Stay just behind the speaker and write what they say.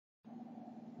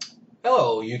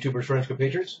Hello, YouTubers, friends,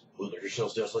 compatriots, bootleggers,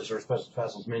 shills, desolates, earth peasants,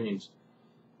 vassals, minions.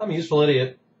 I'm a useful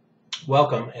idiot.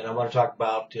 Welcome, and I want to talk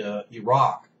about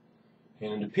Iraq.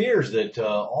 And it appears that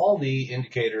all the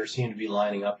indicators seem to be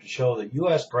lining up to show that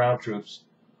U.S. ground troops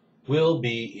will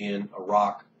be in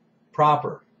Iraq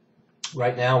proper.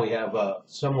 Right now, we have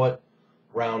somewhat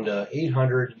around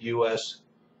 800 U.S.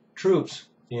 troops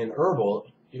in Erbil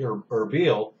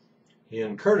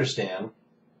in Kurdistan,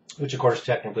 which of course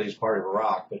technically is part of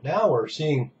Iraq. But now we're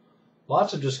seeing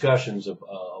lots of discussions of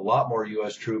a lot more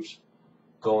U.S. troops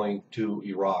going to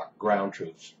Iraq, ground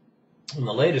troops. And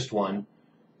the latest one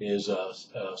is a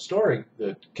story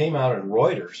that came out in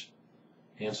Reuters.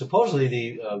 And supposedly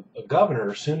the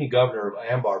Sunni governor of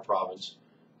Anbar province,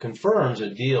 confirms a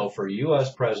deal for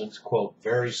U.S. presence, quote,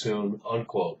 very soon,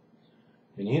 unquote.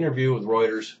 In the interview with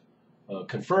Reuters,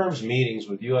 confirms meetings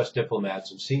with U.S.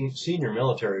 diplomats and senior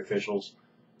military officials,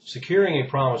 securing a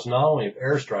promise not only of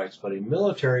airstrikes, but a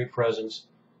military presence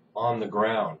on the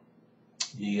ground.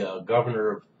 The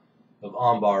governor of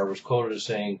Anbar was quoted as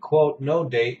saying, quote, no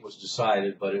date was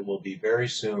decided, but it will be very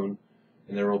soon,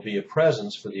 and there will be a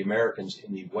presence for the Americans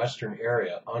in the western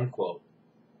area, unquote.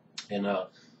 And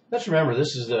let's remember,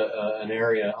 this is an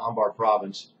area, Anbar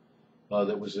province,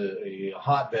 that was a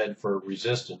hotbed for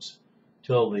resistance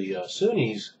till the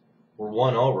Sunnis were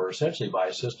won over, essentially by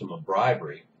a system of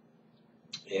bribery.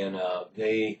 And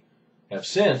they have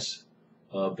since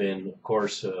been, of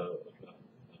course,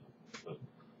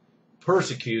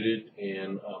 persecuted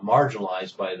and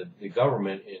marginalized by the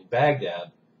government in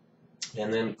Baghdad.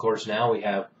 And then, of course, now we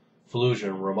have Fallujah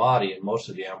and Ramadi and most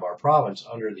of the Anbar province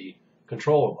under the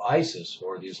control of ISIS,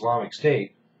 or the Islamic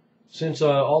State, since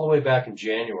all the way back in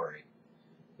January.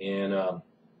 And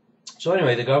so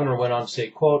anyway, the governor went on to say,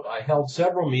 quote, I held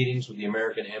several meetings with the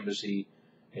American embassy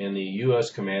and the U.S.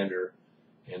 commander,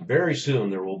 and very soon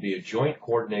there will be a joint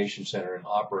coordination center in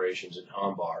operations in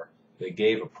Anbar. They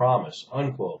gave a promise,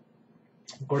 unquote.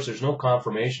 Of course, there's no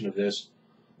confirmation of this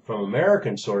from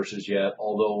American sources yet,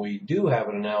 although we do have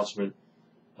an announcement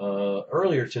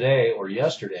earlier today or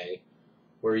yesterday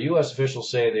where U.S. officials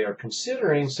say they are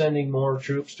considering sending more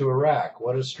troops to Iraq.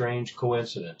 What a strange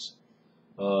coincidence.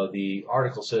 The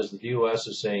article says that the U.S.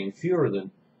 is saying fewer than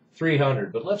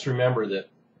 300, but let's remember that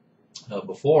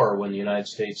before, when the United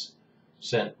States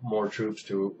sent more troops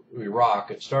to Iraq,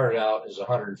 it started out as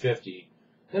 150,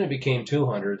 then it became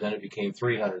 200, then it became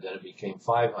 300, then it became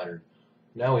 500.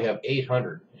 Now we have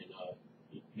 800 in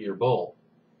Erbil.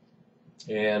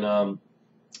 And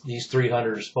these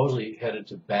 300 are supposedly headed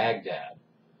to Baghdad.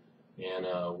 And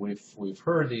we've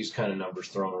heard these kind of numbers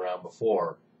thrown around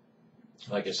before,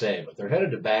 like I say, but they're headed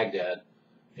to Baghdad.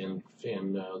 And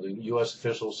the U.S.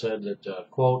 officials said that,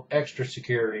 quote, extra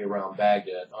security around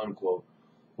Baghdad, unquote,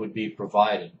 would be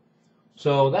provided.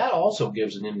 So that also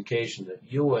gives an indication that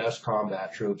U.S.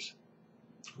 combat troops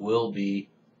will be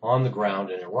on the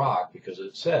ground in Iraq, because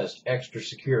it says extra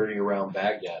security around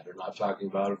Baghdad. They're not talking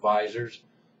about advisors,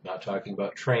 not talking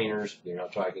about trainers, they're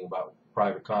not talking about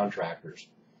private contractors.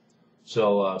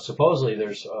 So supposedly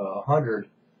there's 100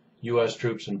 U.S.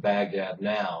 troops in Baghdad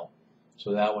now,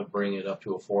 so that would bring it up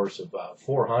to a force of about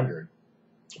 400,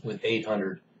 with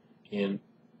 800 in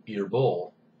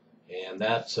Erbil. And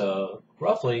that's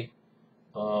roughly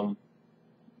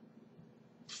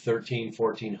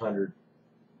 1,400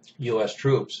 U.S.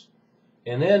 troops.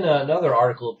 And then another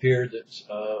article appeared that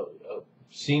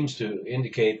seems to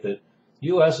indicate that the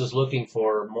U.S. is looking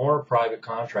for more private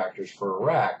contractors for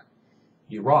Iraq,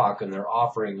 and they're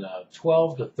offering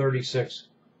 12 to 36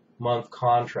 month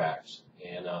contracts.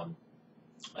 And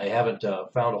I haven't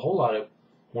found a whole lot of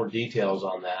more details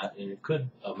on that, and it could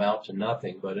amount to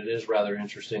nothing, but it is rather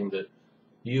interesting that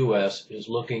the U.S. is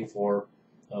looking for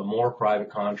more private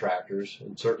contractors,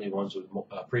 and certainly ones with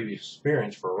previous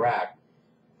experience for Iraq,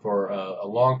 for a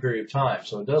long period of time.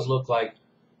 So it does look like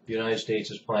the United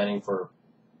States is planning for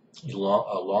a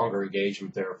longer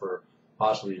engagement there for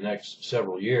possibly the next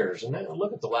several years. And then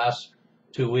look at the last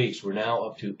 2 weeks. We're now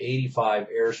up to 85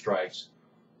 airstrikes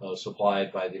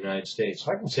supplied by the United States.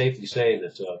 So I can safely say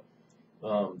that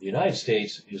the United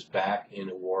States is back in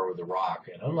a war with Iraq.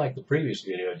 And unlike the previous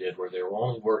video I did, where they were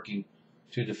only working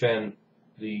to defend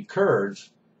the Kurds,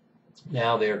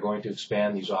 now they are going to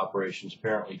expand these operations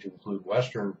apparently to include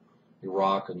western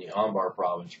Iraq and the Anbar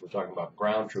province. We're talking about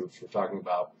ground troops. We're talking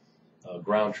about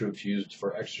ground troops used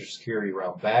for extra security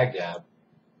around Baghdad,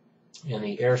 and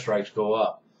the airstrikes go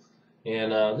up.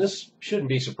 And this shouldn't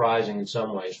be surprising in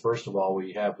some ways. First of all,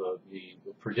 we have the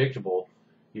predictable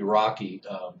Iraqi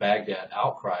Baghdad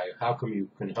outcry. How come you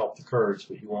can help the Kurds,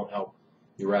 but you won't help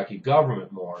the Iraqi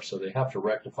government more? So they have to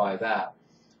rectify that.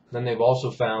 Then they've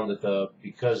also found that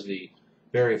because the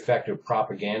very effective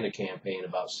propaganda campaign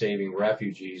about saving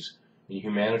refugees and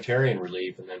humanitarian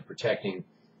relief and then protecting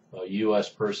U.S.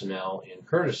 personnel in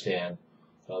Kurdistan,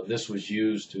 this was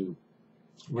used to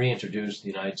reintroduce the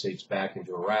United States back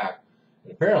into Iraq.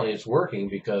 And apparently it's working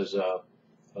because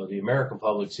the American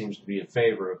public seems to be in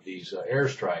favor of these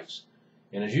airstrikes.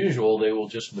 And as usual, they will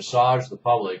just massage the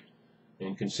public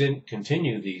and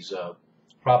continue these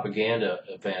propaganda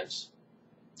events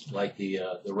like the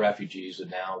refugees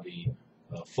and now the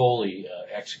Foley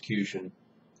execution.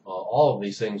 All of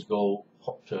these things go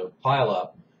to pile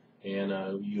up,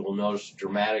 and you will notice a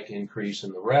dramatic increase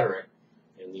in the rhetoric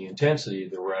and the intensity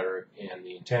of the rhetoric and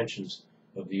the intentions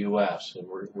of the U.S. And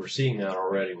we're seeing that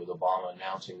already with Obama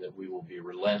announcing that we will be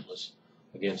relentless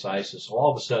against ISIS. So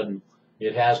all of a sudden,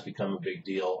 it has become a big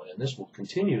deal, and this will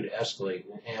continue to escalate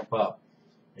and amp up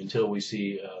until we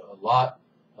see a lot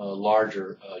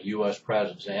larger U.S.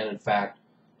 presence. And in fact,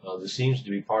 this seems to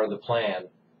be part of the plan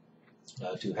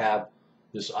to have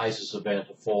this ISIS event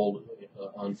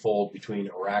unfold between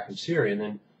Iraq and Syria, and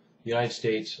then the United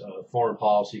States foreign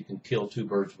policy can kill two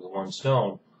birds with one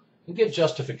stone and get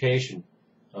justification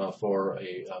for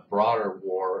a broader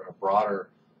war, a broader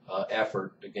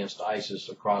effort against ISIS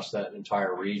across that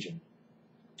entire region.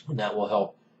 And that will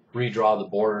help redraw the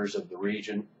borders of the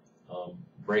region,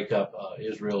 break up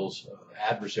Israel's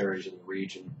adversaries in the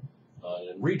region,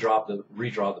 and redraw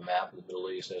the map of the Middle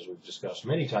East, as we've discussed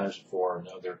many times before in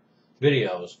other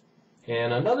videos.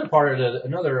 And another part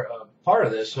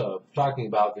of this, talking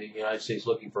about the United States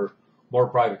looking for more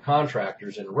private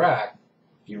contractors in Iraq,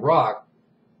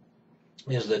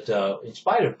 is that in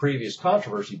spite of previous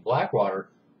controversy, Blackwater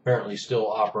apparently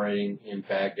still operating in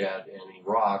Baghdad and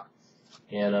Iraq.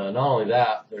 And not only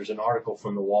that, there's an article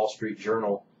from the Wall Street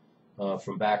Journal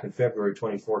from back in February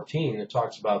 2014 that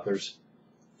talks about there's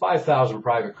 5,000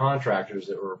 private contractors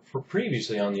that were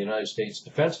previously on the United States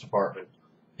Defense Department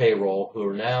payroll who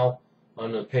are now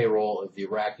on the payroll of the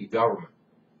Iraqi government.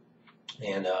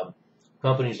 And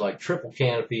companies like Triple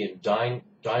Canopy and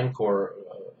DynCorp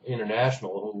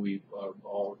International, who we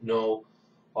all know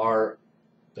are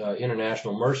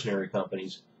international mercenary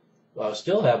companies,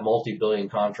 still have multi-billion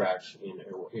contracts in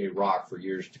Iraq for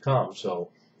years to come. So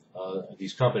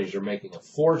these companies are making a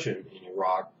fortune in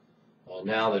Iraq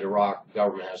now that Iraq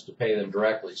government has to pay them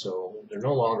directly. So they're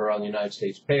no longer on the United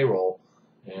States payroll,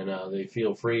 and they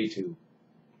feel free to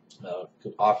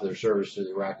offer their service to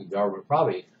the Iraqi government,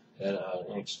 probably at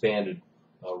an expanded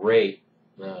rate,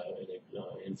 an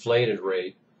inflated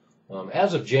rate.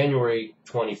 As of January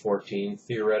 2014,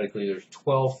 theoretically, there's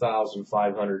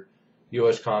 12,500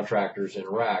 U.S. contractors in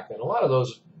Iraq, and a lot of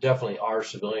those definitely are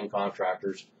civilian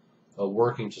contractors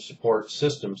working to support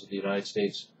systems that the United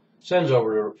States sends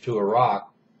over to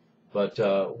Iraq, but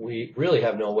we really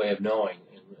have no way of knowing,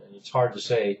 and it's hard to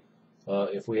say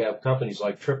if we have companies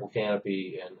like Triple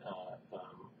Canopy and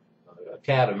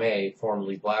Academy,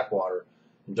 formerly Blackwater,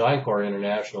 and DynCorp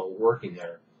International working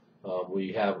there.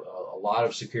 We have a lot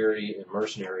of security and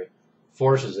mercenary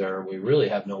forces there, and we really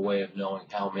have no way of knowing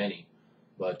how many.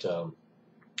 But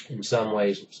in some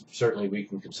ways, certainly we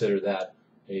can consider that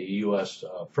a U.S.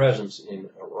 presence in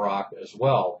Iraq as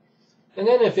well. And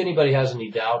then if anybody has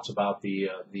any doubts about the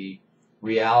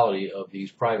reality of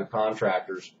these private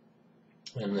contractors,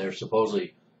 and they're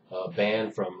supposedly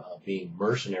banned from being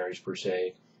mercenaries per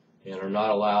se, and are not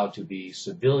allowed to be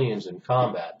civilians in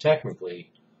combat,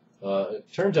 technically,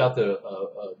 it turns out that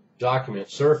a document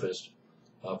surfaced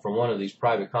from one of these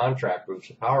private contract groups,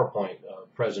 a PowerPoint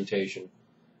presentation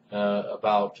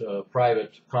about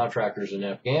private contractors in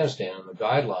Afghanistan and the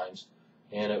guidelines,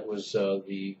 and it was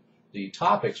the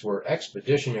topics were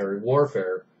expeditionary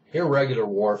warfare, irregular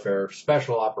warfare,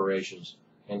 special operations,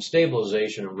 and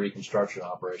stabilization and reconstruction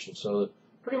operations. So it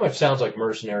pretty much sounds like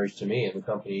mercenaries to me, and the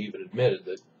company even admitted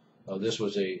that this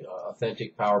was a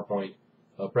authentic PowerPoint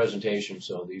presentation.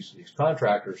 So these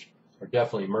contractors are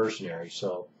definitely mercenaries.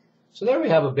 So there we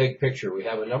have a big picture. We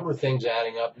have a number of things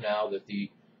adding up now that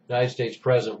the United States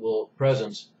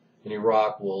presence in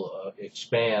Iraq will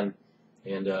expand,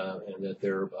 and that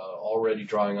they're already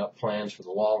drawing up plans for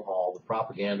the long haul. The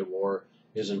propaganda war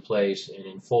is in place and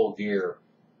in full gear,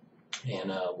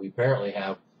 and we apparently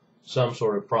have some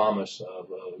sort of promise of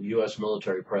a U.S.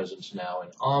 military presence now in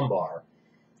Anbar.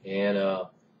 And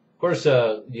of course,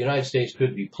 the United States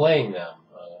could be playing them.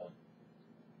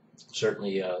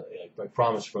 Certainly, a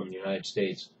promise from the United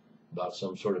States about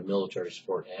some sort of military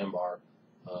support in Anbar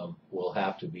will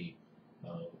have to be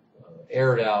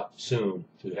aired out soon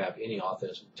to have any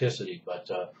authenticity. But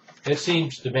it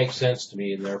seems to make sense to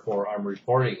me, and therefore I'm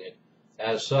reporting it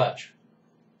as such.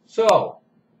 So,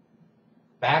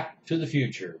 Back to the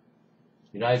future.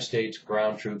 United States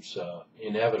ground troops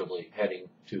inevitably heading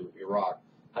to Iraq.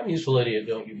 I'm a useful idiot,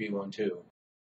 don't you be one too.